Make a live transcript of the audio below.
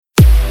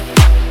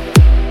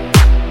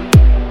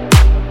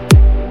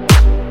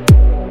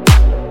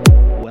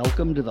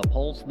Welcome to the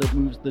pulse that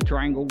moves the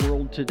Triangle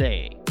world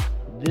today.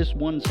 This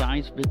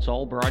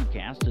one-size-fits-all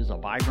broadcast is a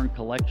vibrant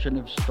collection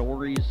of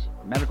stories,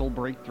 medical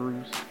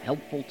breakthroughs,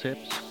 helpful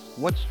tips,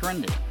 what's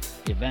trending,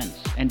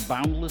 events, and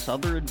boundless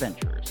other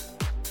adventures.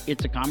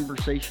 It's a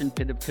conversation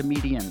pit of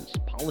comedians,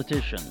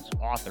 politicians,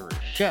 authors,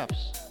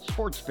 chefs,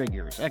 sports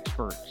figures,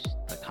 experts,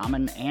 the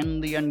common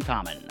and the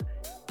uncommon.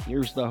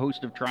 Here's the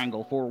host of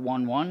Triangle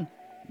 411,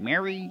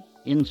 Mary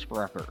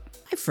Innsbrucker.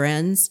 Hi,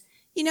 friends.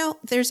 You know,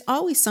 there's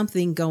always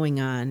something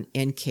going on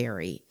in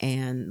Cary,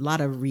 and a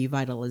lot of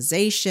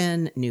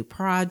revitalization, new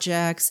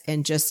projects,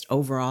 and just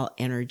overall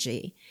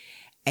energy.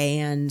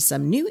 And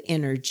some new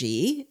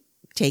energy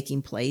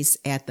taking place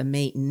at the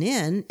Mayton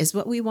Inn is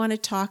what we want to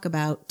talk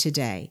about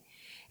today.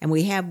 And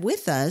we have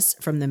with us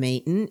from the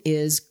Mayton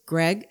is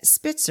Greg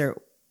Spitzer.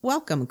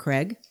 Welcome,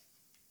 Craig.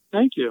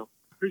 Thank you.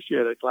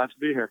 Appreciate it. Glad to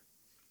be here.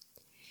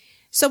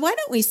 So why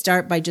don't we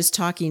start by just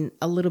talking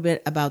a little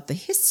bit about the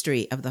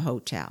history of the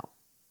hotel?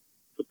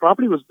 The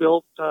property was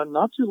built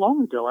not too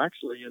long ago,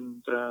 actually,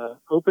 and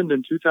opened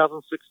in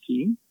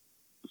 2016.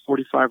 A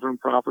 45-room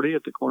property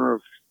at the corner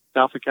of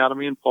South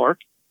Academy and Park.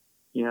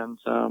 And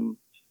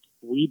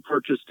we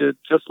purchased it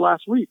just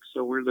last week.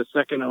 So we're the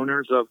second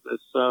owners of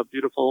this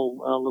beautiful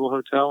little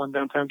hotel in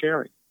downtown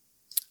Cary.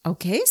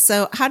 Okay,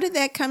 so how did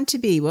that come to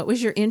be? What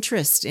was your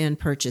interest in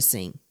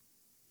purchasing?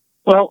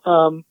 Well,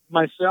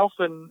 myself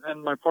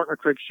and my partner,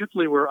 Craig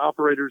Shipley, were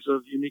operators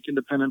of unique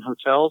independent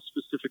hotels,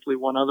 specifically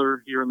one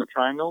other here in the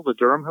Triangle, the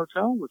Durham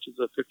Hotel, which is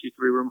a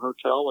 53-room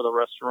hotel with a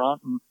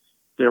restaurant. And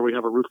there we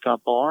have a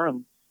rooftop bar,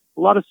 and a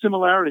lot of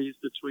similarities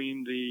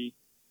between the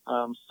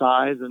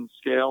size and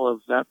scale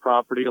of that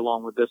property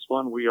along with this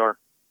one. We are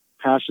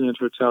passionate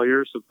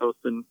hoteliers, have both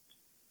been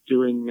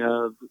doing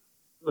the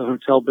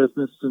hotel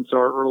business since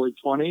our early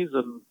 20s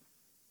and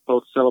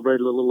both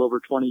celebrated a little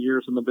over 20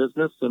 years in the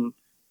business, and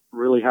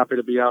really happy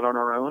to be out on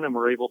our own, and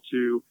we're able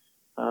to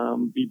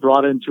be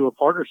brought into a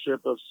partnership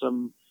of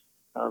some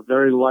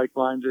very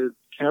like-minded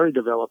Cary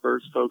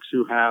developers, folks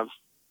who have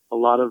a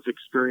lot of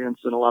experience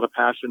and a lot of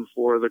passion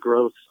for the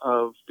growth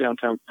of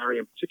downtown Cary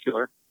in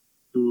particular,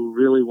 who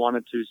really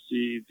wanted to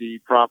see the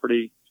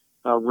property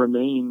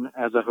remain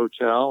as a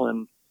hotel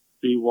and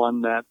be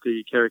one that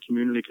the Cary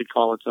community could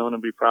call its own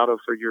and be proud of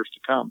for years to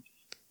come.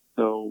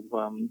 So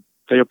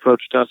they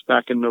approached us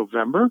back in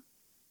November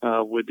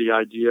with the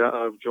idea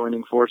of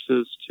joining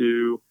forces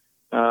to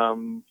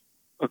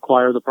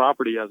acquire the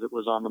property as it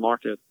was on the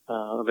market,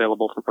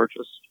 available for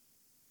purchase.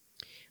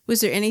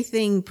 Was there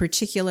anything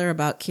particular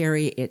about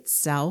Cary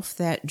itself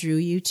that drew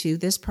you to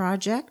this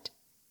project?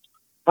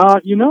 I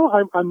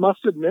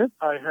must admit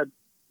I had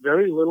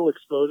very little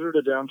exposure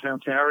to downtown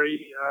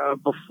Cary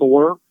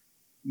before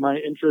my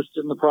interest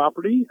in the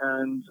property,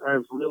 and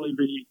I've really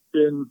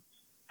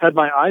had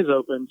my eyes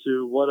open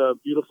to what a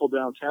beautiful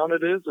downtown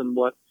it is and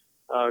what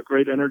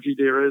great energy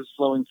there is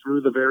flowing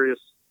through the various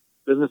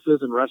businesses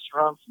and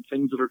restaurants and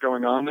things that are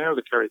going on there.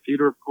 The Cary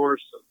Theater, of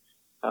course,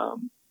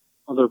 and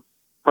other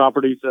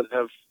properties that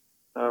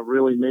have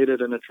really made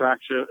it an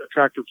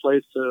attractive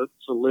place to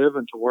live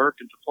and to work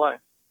and to play.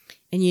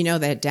 And you know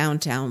that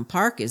downtown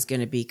park is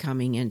going to be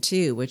coming in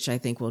too, which I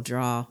think will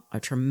draw a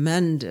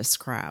tremendous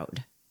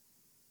crowd.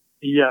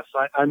 Yes,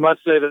 I must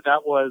say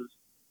that was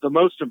the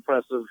most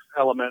impressive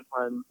element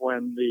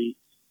when the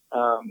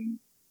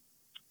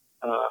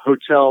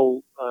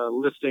hotel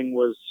listing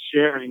was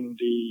sharing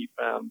the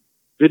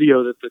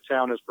video that the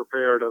town has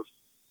prepared of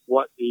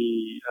what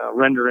the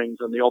renderings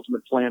and the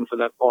ultimate plan for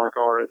that park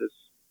are. It is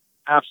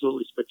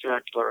absolutely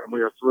spectacular, and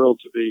we are thrilled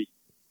to be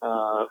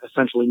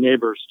essentially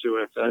neighbors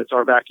to it. It's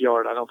our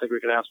backyard. I don't think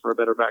we could ask for a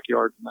better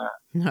backyard than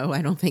that. No,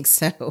 I don't think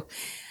so.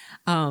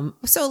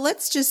 So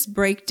let's just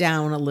break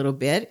down a little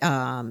bit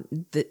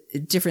the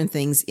different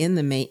things in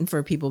the Mayton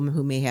for people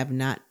who may have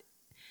not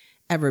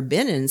ever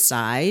been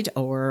inside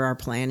or are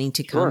planning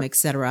to come,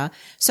 etc.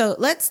 So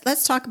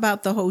let's talk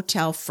about the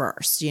hotel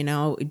first. You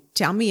know,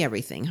 tell me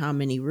everything. How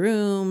many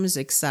rooms,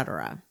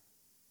 etc.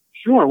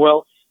 Sure.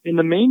 Well, in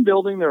the main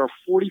building, there are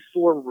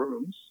 44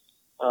 rooms.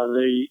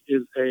 There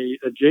is a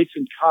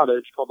adjacent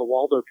cottage called the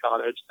Waldo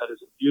Cottage that is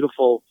a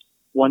beautiful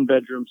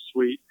one-bedroom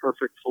suite,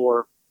 perfect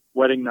for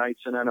wedding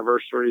nights and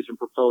anniversaries and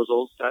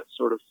proposals, that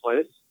sort of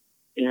place.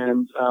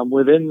 And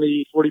within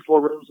the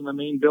 44 rooms in the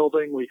main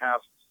building, we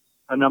have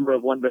a number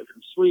of one-bedroom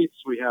suites.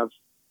 We have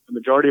the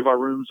majority of our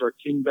rooms are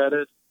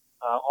king-bedded,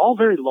 all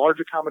very large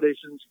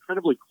accommodations,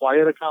 incredibly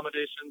quiet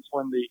accommodations.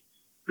 When the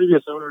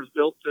previous owners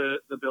built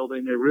the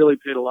building, they really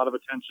paid a lot of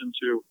attention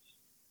to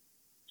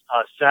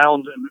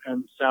sound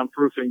and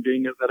soundproofing,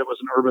 being that it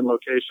was an urban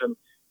location.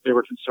 They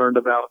were concerned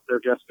about their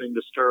guests being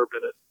disturbed,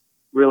 and it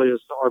really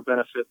is to our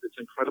benefit. It's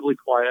incredibly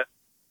quiet.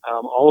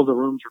 All of the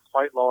rooms are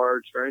quite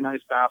large, very nice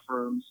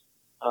bathrooms,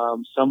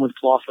 some with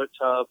clawfoot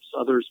tubs,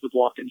 others with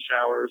walk-in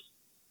showers.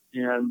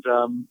 And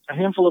a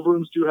handful of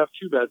rooms do have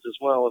two beds as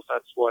well, if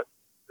that's what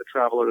the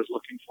traveler is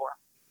looking for.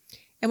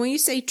 And when you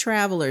say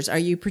travelers, are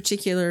you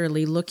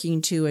particularly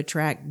looking to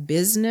attract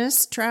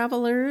business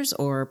travelers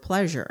or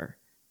pleasure?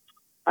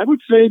 I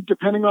would say,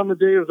 depending on the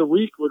day of the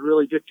week, would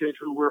really dictate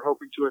who we're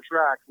hoping to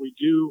attract. We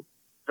do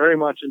very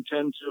much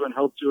intend to and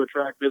hope to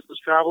attract business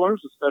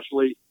travelers,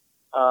 especially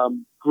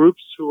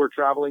groups who are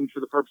traveling for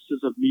the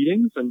purposes of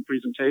meetings and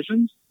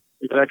presentations.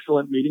 We've got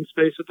excellent meeting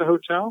space at the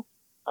hotel.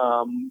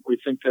 We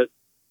think that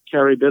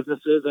Cary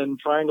businesses and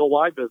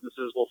Triangle-wide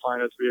businesses will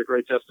find it to be a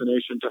great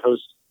destination to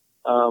host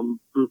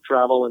group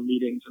travel and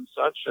meetings and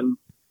such, and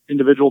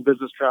individual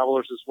business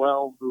travelers as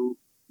well who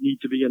need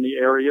to be in the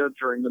area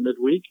during the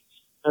midweek.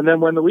 And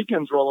then when the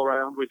weekends roll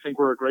around, we think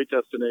we're a great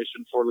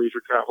destination for leisure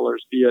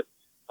travelers, be it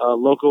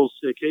locals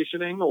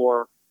staycationing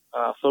or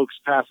folks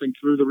passing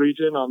through the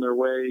region on their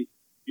way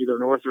either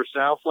north or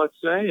south, let's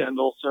say, and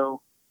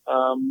also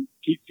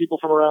people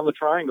from around the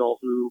Triangle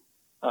who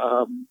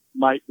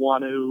might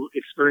want to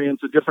experience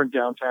a different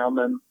downtown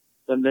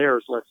than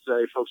theirs, let's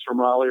say, folks from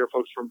Raleigh or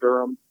folks from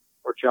Durham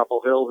or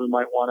Chapel Hill who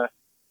might want a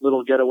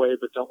little getaway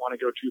but don't want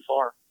to go too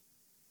far.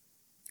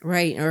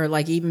 Right. Or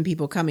like even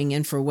people coming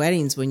in for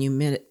weddings, when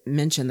you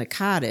mention the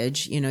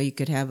cottage, you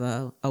could have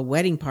a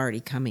wedding party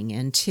coming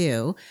in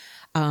too.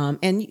 We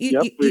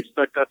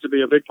expect that to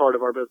be a big part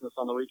of our business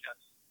on the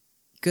weekends.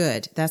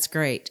 Good. That's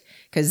great.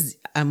 Because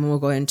we'll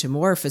go into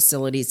more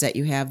facilities that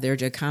you have there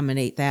to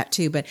accommodate that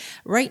too. But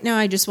right now,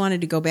 I just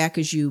wanted to go back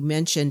as you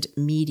mentioned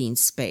meeting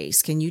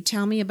space. Can you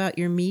tell me about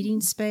your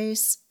meeting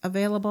space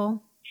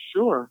available?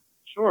 Sure.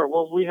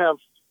 Well, we have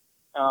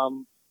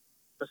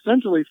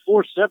essentially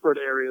 4 separate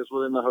areas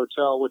within the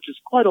hotel, which is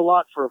quite a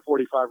lot for a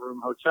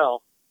 45-room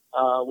hotel.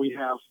 We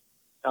have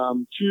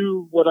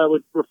 2 what I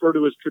would refer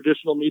to as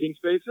traditional meeting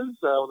spaces.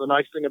 The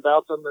nice thing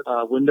about them is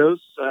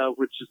windows,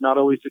 which is not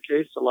always the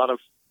case. A lot of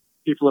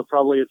people have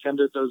probably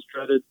attended those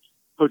dreaded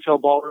hotel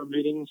ballroom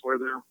meetings where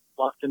they're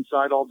locked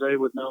inside all day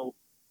with no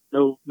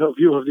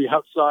view of the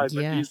outside.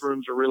 But these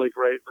rooms are really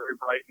great, very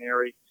bright and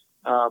airy.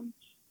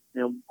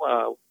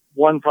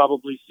 One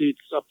probably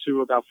seats up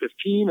to about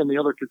 15 and the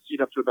other could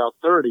seat up to about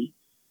 30.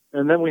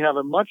 And then we have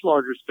a much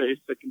larger space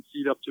that can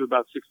seat up to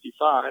about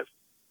 65.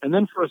 And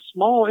then for a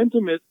small,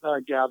 intimate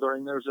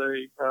gathering, there's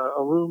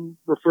a room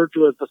referred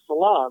to as the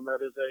salon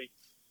that is a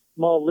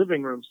small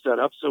living room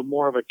setup, so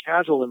more of a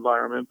casual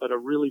environment, but a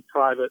really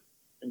private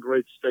and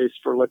great space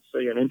for, let's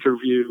say, an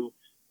interview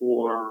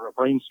or a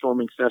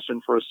brainstorming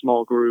session for a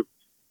small group.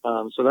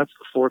 So that's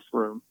the 4th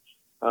room.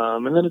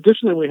 And then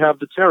additionally, we have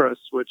the terrace,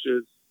 which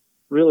is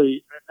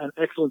really an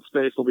excellent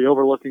space. We'll be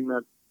overlooking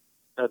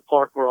that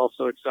park we're all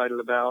so excited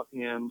about.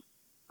 And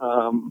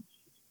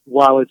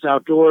while it's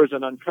outdoors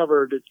and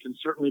uncovered, it can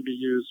certainly be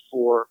used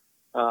for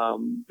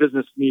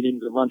business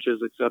meetings and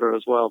lunches, et cetera,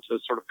 as well, to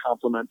sort of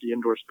complement the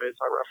indoor space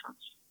I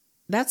referenced.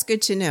 That's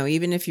good to know,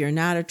 even if you're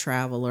not a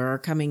traveler or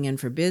coming in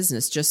for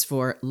business, just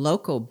for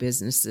local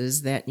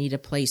businesses that need a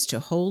place to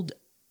hold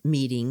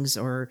meetings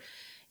or,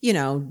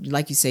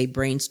 like you say,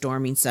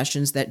 brainstorming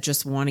sessions that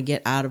just want to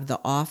get out of the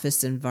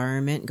office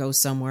environment, go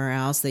somewhere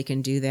else. They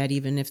can do that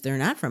even if they're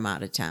not from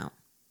out of town.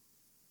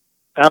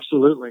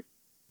 Absolutely.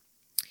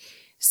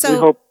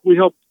 So we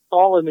hope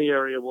all in the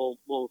area will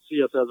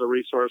see us as a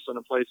resource and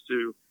a place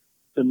to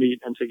meet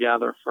and to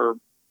gather for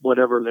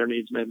whatever their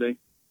needs may be.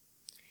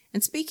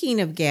 And speaking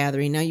of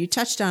gathering, now you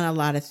touched on a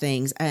lot of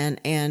things,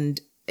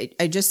 and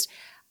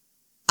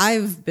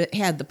I've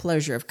had the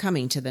pleasure of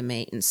coming to the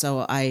Mayton,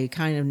 so I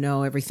kind of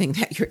know everything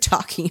that you're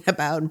talking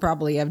about, and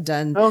probably have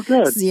done,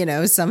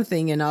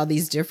 something in all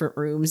these different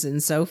rooms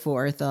and so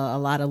forth, a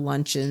lot of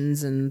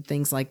luncheons and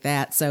things like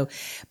that. So,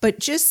 but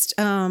just,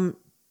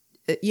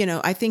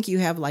 I think you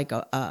have like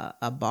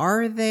a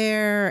bar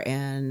there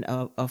and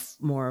a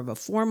more of a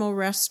formal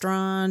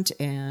restaurant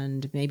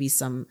and maybe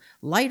some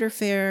lighter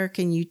fare.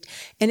 And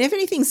if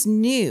anything's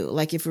new,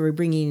 like if we were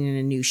bringing in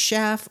a new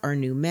chef or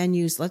new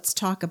menus, let's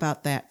talk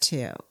about that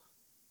too.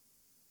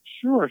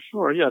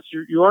 Sure. Yes,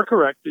 you are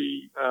correct.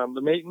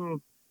 The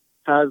Mayton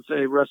has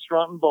a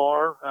restaurant and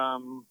bar,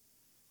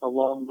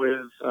 along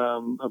with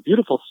a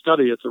beautiful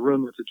study. It's a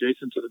room that's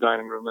adjacent to the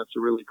dining room. That's a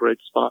really great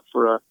spot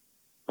for a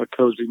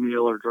cozy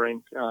meal or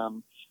drink.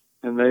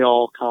 And they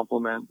all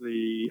complement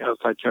the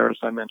outside terrace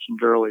I mentioned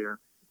earlier.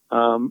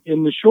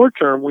 In the short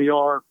term, we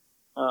are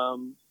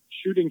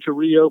shooting to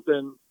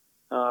reopen.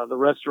 The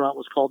restaurant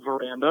was called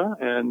Veranda,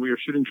 and we are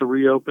shooting to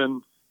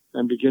reopen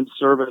and begin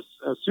service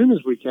as soon as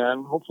we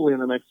can, hopefully in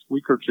the next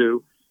week or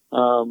 2.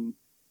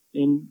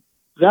 And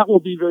that will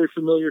be very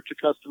familiar to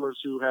customers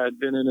who had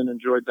been in and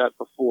enjoyed that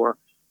before.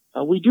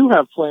 We do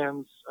have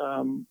plans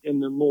in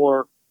the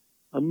more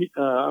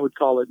I would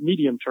call it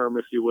medium term,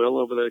 if you will,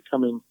 over the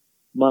coming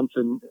months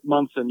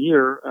and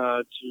year,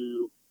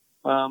 to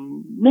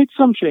make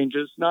some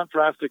changes, not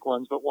drastic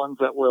ones, but ones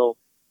that will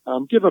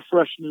give a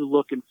fresh new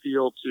look and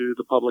feel to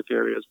the public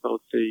areas,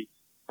 both the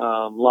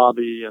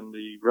lobby and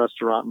the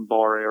restaurant and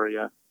bar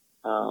area.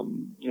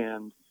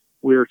 And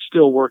we're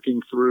still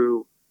working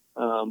through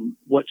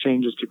what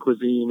changes to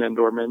cuisine and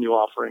or menu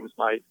offerings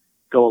might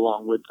go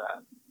along with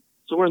that.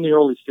 So we're in the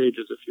early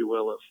stages, if you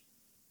will,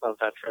 of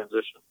that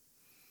transition.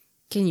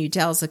 Can you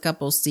tell us a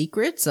couple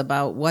secrets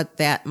about what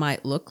that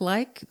might look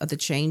like, the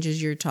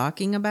changes you're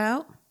talking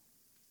about?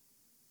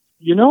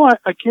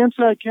 I can't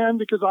say I can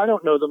because I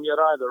don't know them yet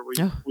either.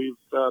 We've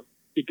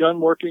begun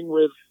working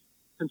with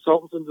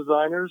consultants and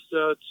designers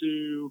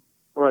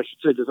or I should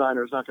say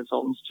designers, not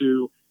consultants,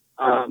 to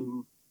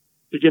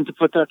begin to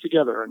put that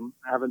together, and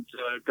haven't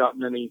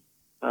gotten any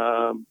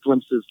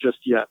glimpses just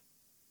yet.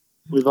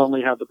 We've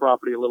only had the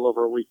property a little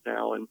over a week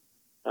now, and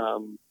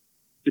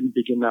didn't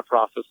begin that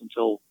process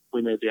until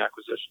we made the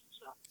acquisition.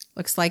 So.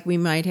 Looks like we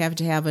might have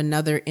to have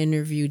another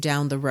interview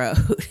down the road.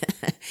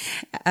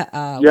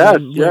 Yes,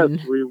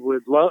 we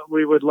would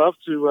love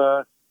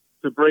to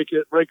break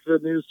the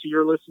news to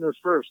your listeners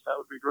first. That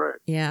would be great.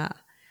 Yeah.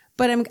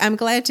 But I'm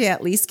glad to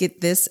at least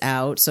get this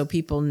out so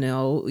people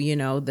know,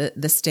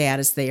 the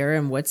status there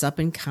and what's up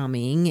and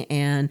coming.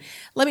 And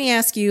let me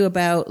ask you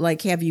about,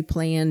 like, have you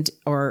planned,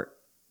 or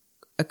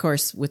of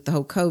course with the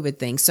whole COVID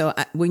thing. So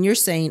when you're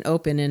saying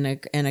open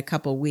in a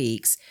couple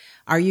weeks,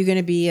 are you going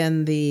to be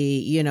in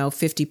the,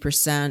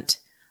 50%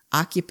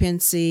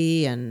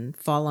 occupancy and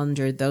fall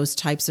under those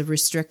types of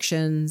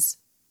restrictions?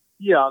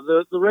 Yeah,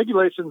 the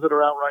regulations that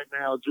are out right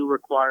now do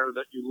require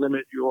that you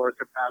limit your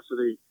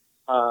capacity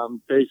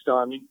based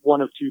on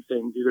one of two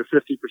things, either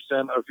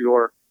 50% of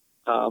your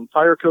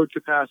fire code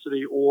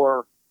capacity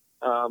or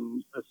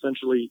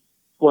essentially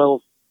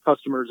 12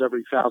 customers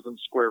every 1,000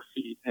 square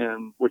feet,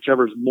 and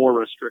whichever is more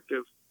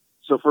restrictive.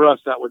 So for us,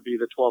 that would be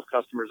the 12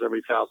 customers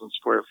every 1,000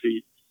 square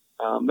feet.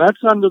 That's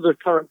under the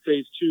current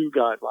phase 2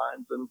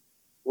 guidelines, and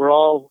we're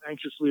all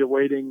anxiously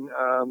awaiting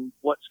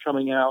what's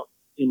coming out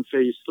in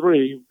phase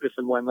 3, if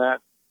and when that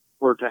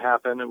were to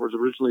happen. It was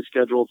originally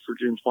scheduled for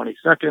June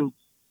 22nd.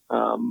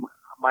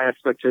 My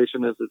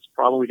expectation is it's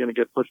probably going to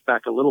get pushed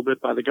back a little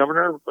bit by the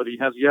governor, but he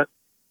has yet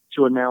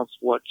to announce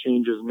what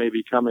changes may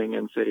be coming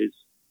in phase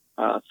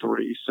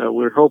 3. So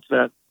we hope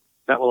that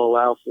will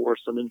allow for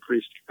some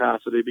increased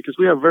capacity, because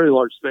we have very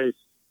large space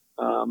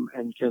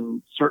and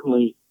can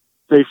certainly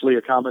safely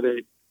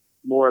accommodate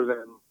more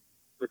than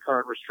the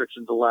current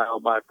restrictions allow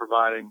by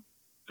providing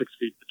 6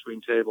 feet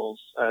between tables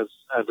as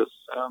is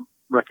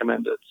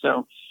recommended.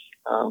 So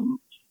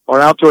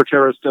our outdoor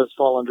terrace does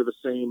fall under the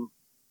same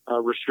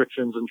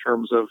restrictions in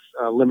terms of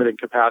limiting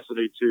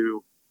capacity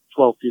to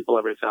 12 people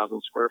every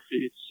 1,000 square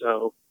feet.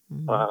 So,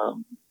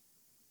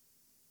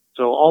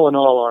 so all in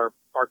all,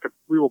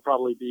 we will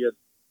probably be at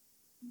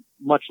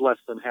much less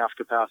than half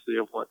capacity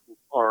of what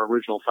our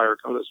original fire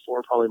code is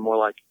for, probably more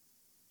like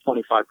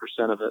 25%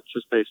 of it,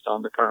 just based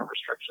on the current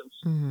restrictions.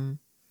 Mm-hmm.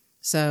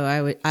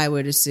 So I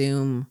would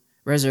assume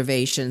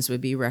reservations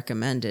would be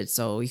recommended,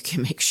 so you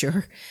can make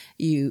sure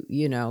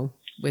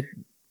with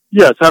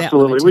yes,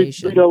 absolutely.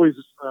 We'd always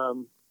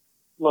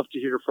love to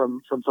hear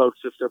from folks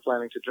if they're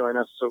planning to join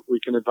us, so we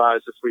can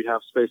advise if we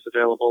have space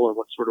available or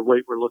what sort of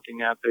weight we're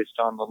looking at based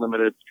on the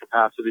limited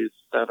capacities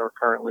that are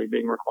currently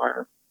being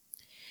required.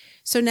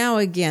 So now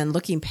again,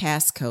 looking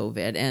past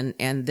COVID,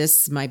 and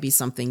this might be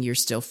something you're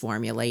still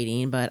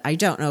formulating, but I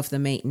don't know if the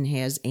Maton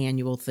has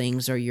annual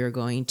things or you're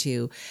going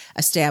to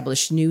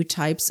establish new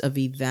types of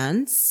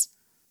events.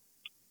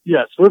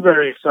 Yes, we're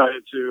very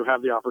excited to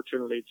have the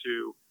opportunity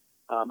to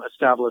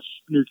establish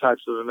new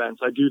types of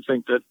events. I do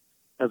think that,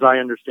 as I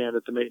understand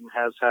it, the Maton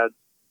has had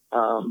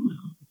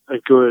a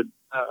good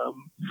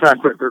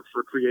track record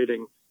for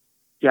creating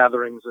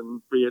gatherings,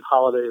 and be it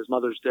holidays,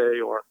 Mother's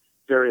Day, or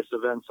various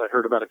events. I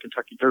heard about a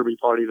Kentucky Derby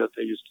party that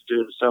they used to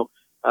do. So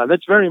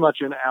that's very much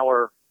in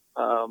our,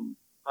 I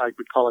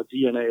would call it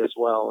DNA as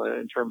well,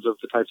 in terms of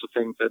the types of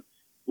things that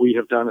we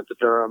have done at the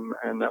Durham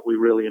and that we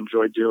really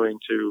enjoy doing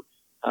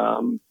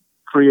to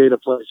create a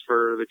place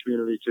for the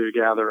community to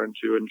gather and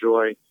to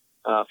enjoy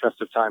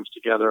festive times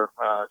together.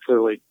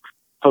 Clearly,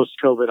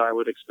 post-COVID, I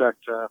would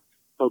expect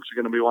folks are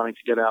going to be wanting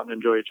to get out and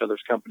enjoy each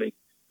other's company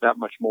that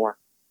much more.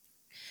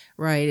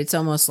 Right. It's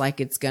almost like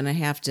it's going to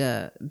have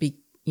to be,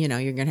 you're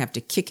going to have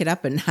to kick it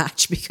up a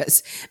notch,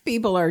 because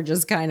people are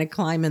just kind of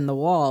climbing the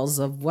walls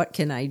of what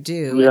can I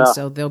do? Yeah. And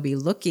so they'll be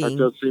looking. It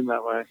does seem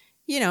that way.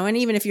 And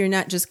even if you're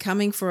not just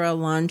coming for a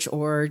lunch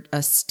or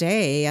a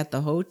stay at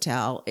the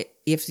hotel,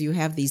 if you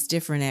have these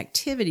different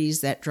activities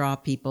that draw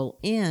people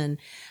in,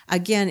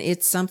 again,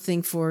 it's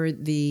something for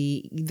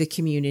the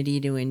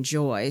community to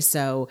enjoy.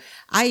 So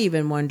I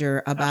even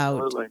wonder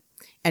about Absolutely.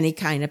 Any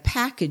kind of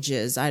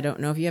packages. I don't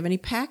know if you have any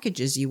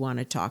packages you want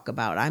to talk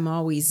about. I'm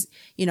always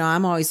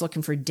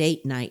looking for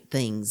date night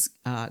things,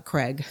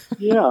 Craig.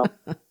 Yeah.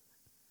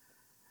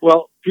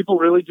 Well, people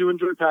really do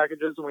enjoy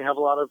packages, and we have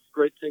a lot of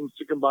great things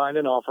to combine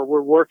and offer.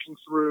 We're working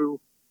through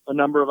a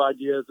number of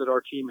ideas that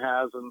our team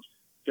has, and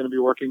going to be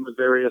working with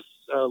various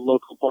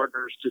local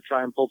partners to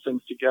try and pull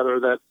things together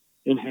that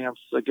enhance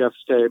a guest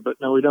stay. But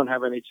no, we don't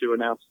have any to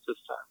announce at this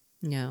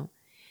time. No.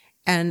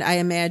 And I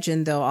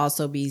imagine there'll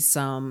also be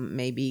some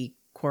maybe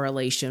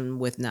correlation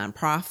with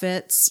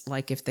nonprofits,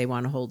 like if they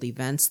want to hold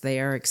events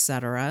there, et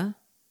cetera.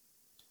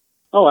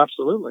 Oh,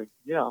 absolutely.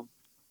 Yeah.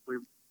 We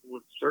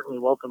would certainly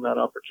welcome that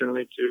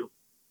opportunity to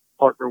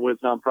partner with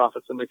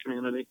nonprofits in the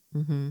community.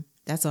 Mm-hmm.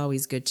 That's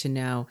always good to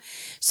know.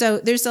 So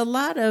there's a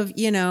lot of,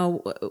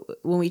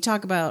 when we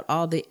talk about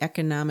all the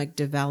economic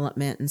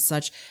development and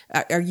such,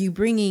 are you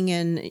bringing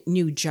in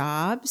new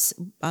jobs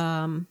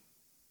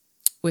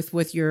with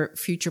what your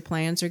future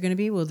plans are going to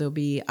be? Will there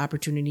be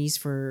opportunities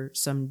for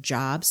some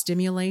job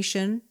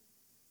stimulation?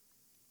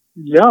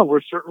 Yeah,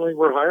 we're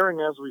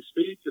hiring as we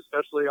speak,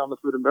 especially on the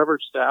food and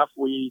beverage staff.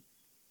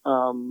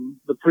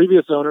 The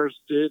previous owners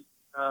did,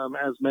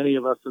 as many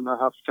of us in the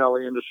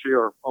hospitality industry,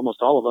 or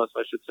almost all of us,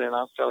 I should say, in the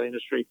hospitality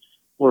industry,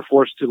 were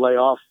forced to lay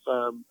off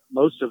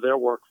most of their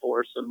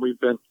workforce, and we've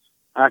been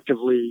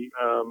actively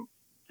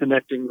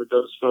connecting with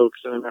those folks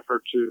in an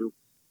effort to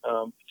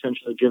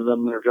potentially give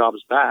them their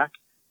jobs back.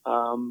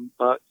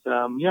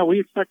 We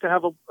expect to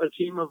have a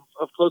team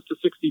of close to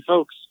 60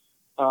 folks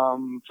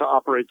to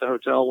operate the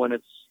hotel when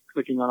it's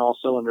clicking on all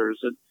cylinders.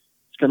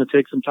 It's going to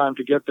take some time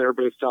to get there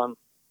based on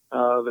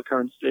the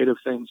current state of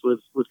things with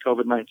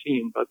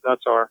COVID-19, but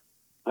that's our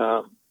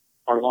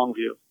long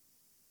view.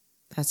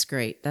 That's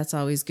great. That's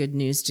always good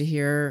news to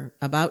hear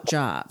about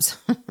jobs.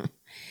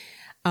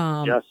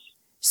 Yes.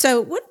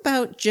 So what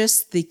about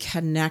just the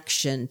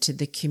connection to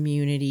the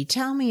community?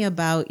 Tell me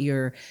about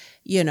your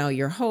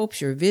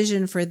hopes, your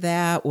vision for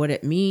that, what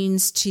it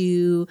means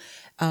to,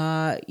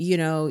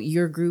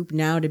 your group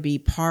now to be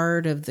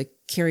part of the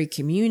Cary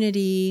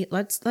community.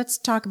 Let's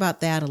talk about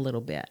that a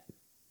little bit.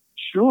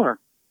 Sure.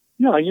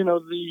 Yeah.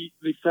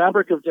 The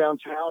fabric of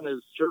downtown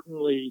is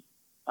certainly,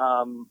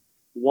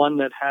 one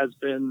that has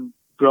been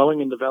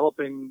growing and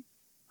developing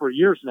for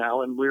years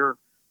now. And we're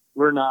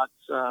not,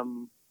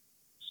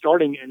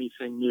 starting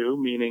anything new,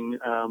 meaning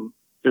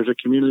there's a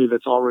community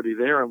that's already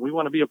there, and we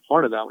want to be a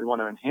part of that. We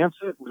want to enhance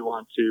it. We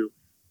want to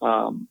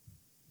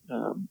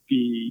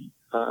be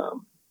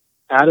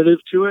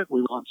additive to it.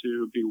 We want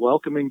to be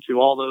welcoming to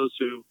all those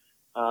who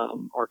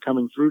are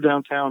coming through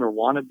downtown or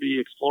want to be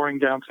exploring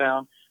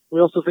downtown. We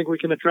also think we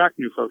can attract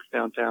new folks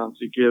downtown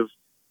to give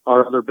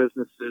our other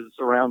businesses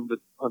around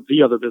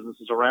the other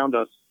businesses around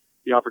us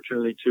the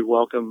opportunity to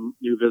welcome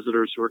new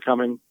visitors who are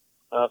coming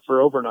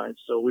for overnight.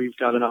 So we've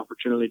got an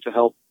opportunity to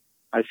help,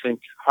 I think,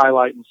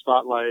 highlight and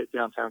spotlight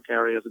downtown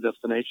Cary as a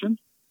destination.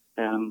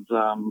 And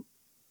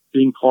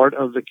being part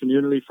of the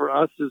community for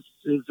us is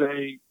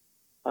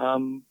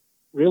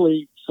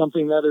really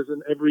something that is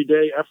an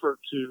everyday effort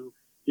to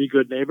be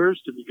good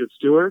neighbors, to be good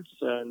stewards,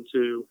 and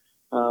to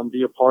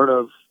be a part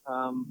of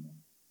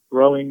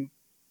growing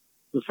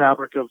the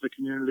fabric of the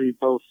community,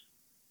 both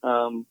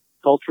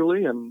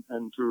culturally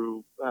and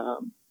through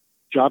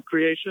job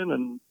creation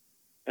and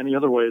any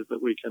other ways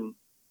that we can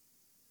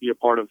be a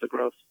part of the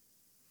growth.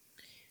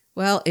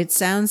 Well, it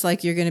sounds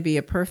like you're going to be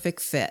a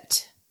perfect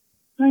fit.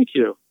 Thank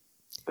you.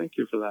 Thank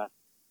you for that.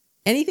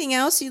 Anything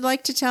else you'd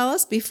like to tell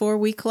us before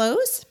we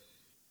close?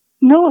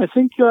 No, I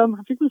think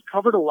we've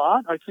covered a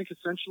lot. I think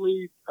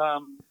essentially,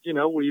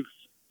 we've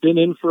been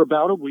in for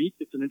about a week.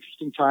 It's an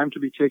interesting time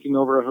to be taking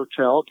over a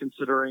hotel,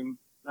 considering,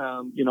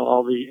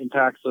 all the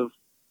impacts of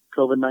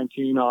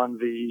COVID-19 on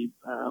the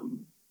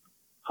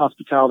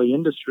hospitality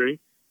industry.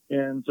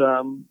 And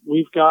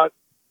we've got,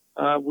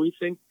 we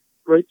think,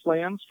 great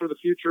plans for the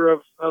future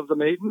of the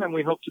Maiden, and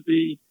we hope to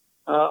be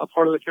a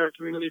part of the Cary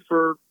community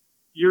for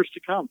years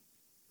to come.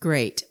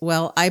 Great.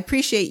 Well, I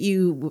appreciate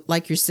you,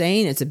 like you're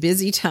saying, it's a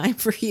busy time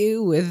for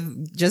you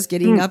with just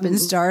getting up and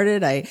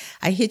started. I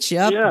hit you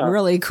up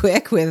really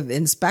quick with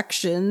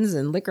inspections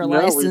and liquor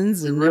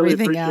license and really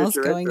everything else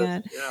going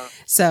on. Yeah.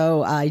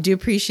 So I do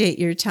appreciate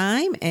your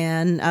time,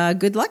 and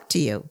good luck to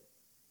you.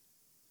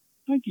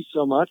 Thank you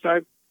so much.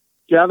 I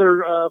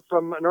gather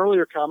from an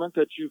earlier comment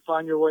that you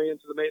find your way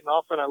into the Maiden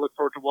often. I look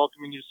forward to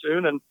welcoming you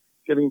soon and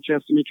getting a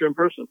chance to meet you in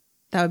person.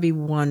 That would be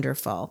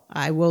wonderful.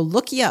 I will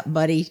look you up,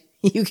 buddy.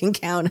 You can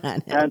count on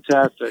it.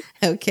 Fantastic.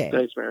 Okay.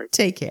 Thanks, Mary.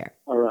 Take care.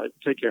 All right.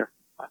 Take care.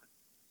 Bye.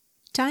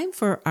 Time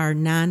for our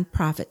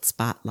nonprofit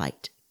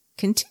spotlight.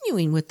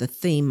 Continuing with the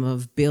theme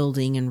of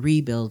building and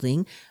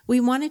rebuilding, we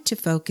wanted to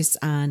focus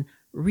on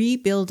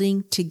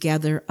Rebuilding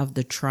Together of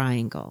the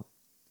Triangle.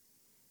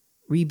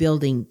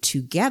 Rebuilding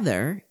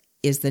Together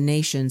is the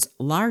nation's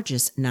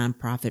largest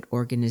nonprofit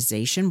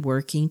organization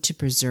working to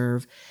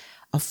preserve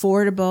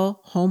affordable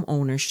home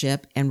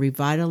ownership and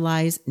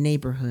revitalize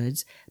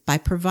neighborhoods by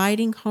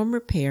providing home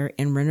repair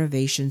and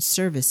renovation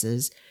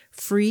services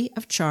free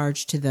of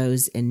charge to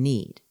those in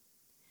need.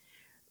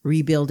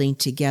 Rebuilding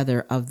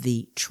Together of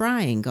the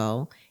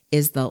Triangle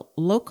is the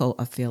local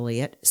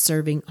affiliate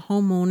serving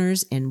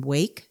homeowners in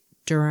Wake,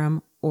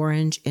 Durham,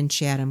 Orange, and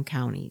Chatham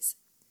counties.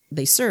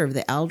 They serve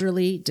the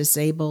elderly,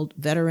 disabled,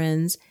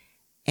 veterans,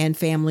 and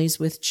families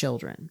with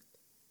children.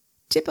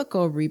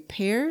 Typical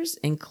repairs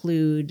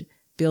include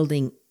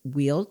building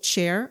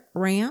wheelchair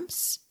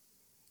ramps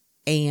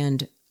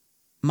and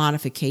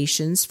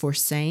modifications for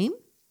same,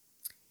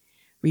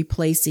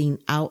 replacing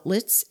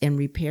outlets and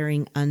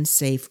repairing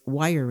unsafe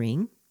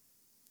wiring,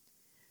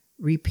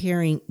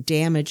 repairing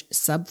damaged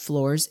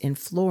subfloors and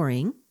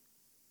flooring,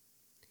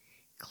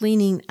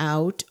 cleaning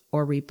out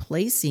or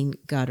replacing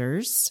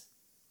gutters,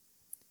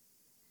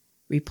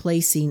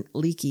 replacing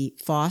leaky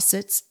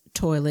faucets,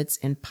 toilets,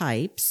 and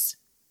pipes,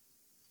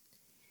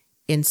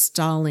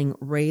 installing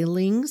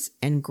railings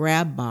and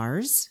grab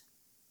bars,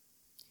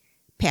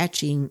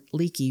 patching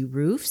leaky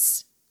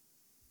roofs,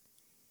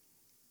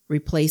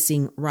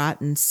 replacing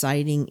rotten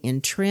siding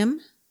and trim,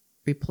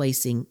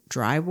 replacing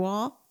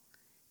drywall,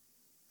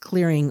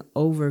 clearing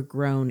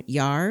overgrown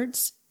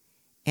yards,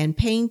 and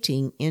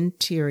painting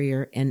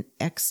interior and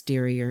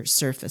exterior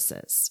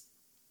surfaces.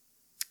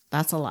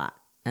 That's a lot.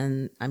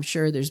 And I'm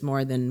sure there's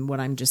more than what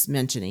I'm just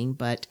mentioning,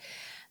 but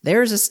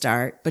there's a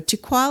start. But to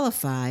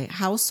qualify,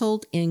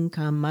 household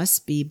income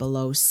must be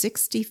below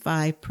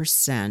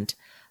 65%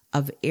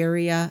 of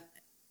area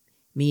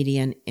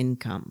median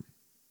income.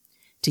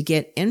 To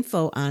get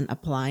info on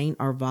applying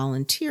or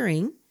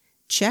volunteering,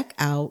 check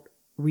out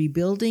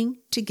Rebuilding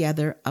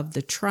Together of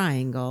the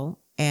Triangle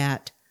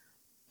at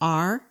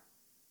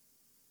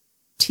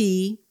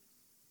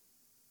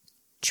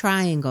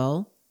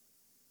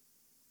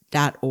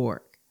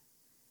rttriangle.org.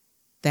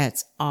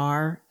 That's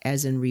R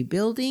as in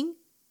rebuilding,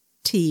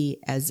 T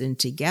as in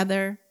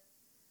together,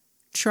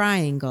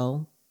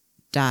 triangle.org.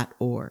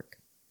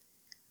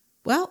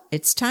 Well,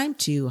 it's time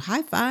to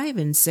high five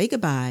and say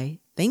goodbye.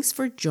 Thanks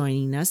for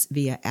joining us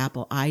via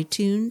Apple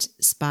iTunes,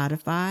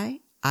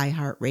 Spotify,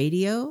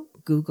 iHeartRadio,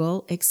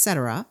 Google,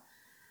 etc.,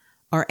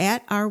 or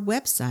at our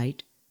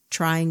website,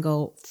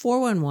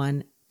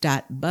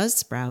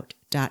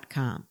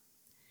 triangle411.buzzsprout.com.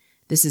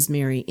 This is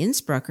Mary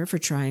Innsbrucker for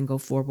Triangle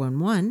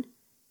 411.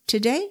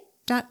 Today, ...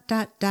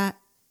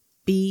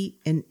 be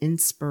an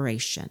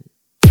inspiration.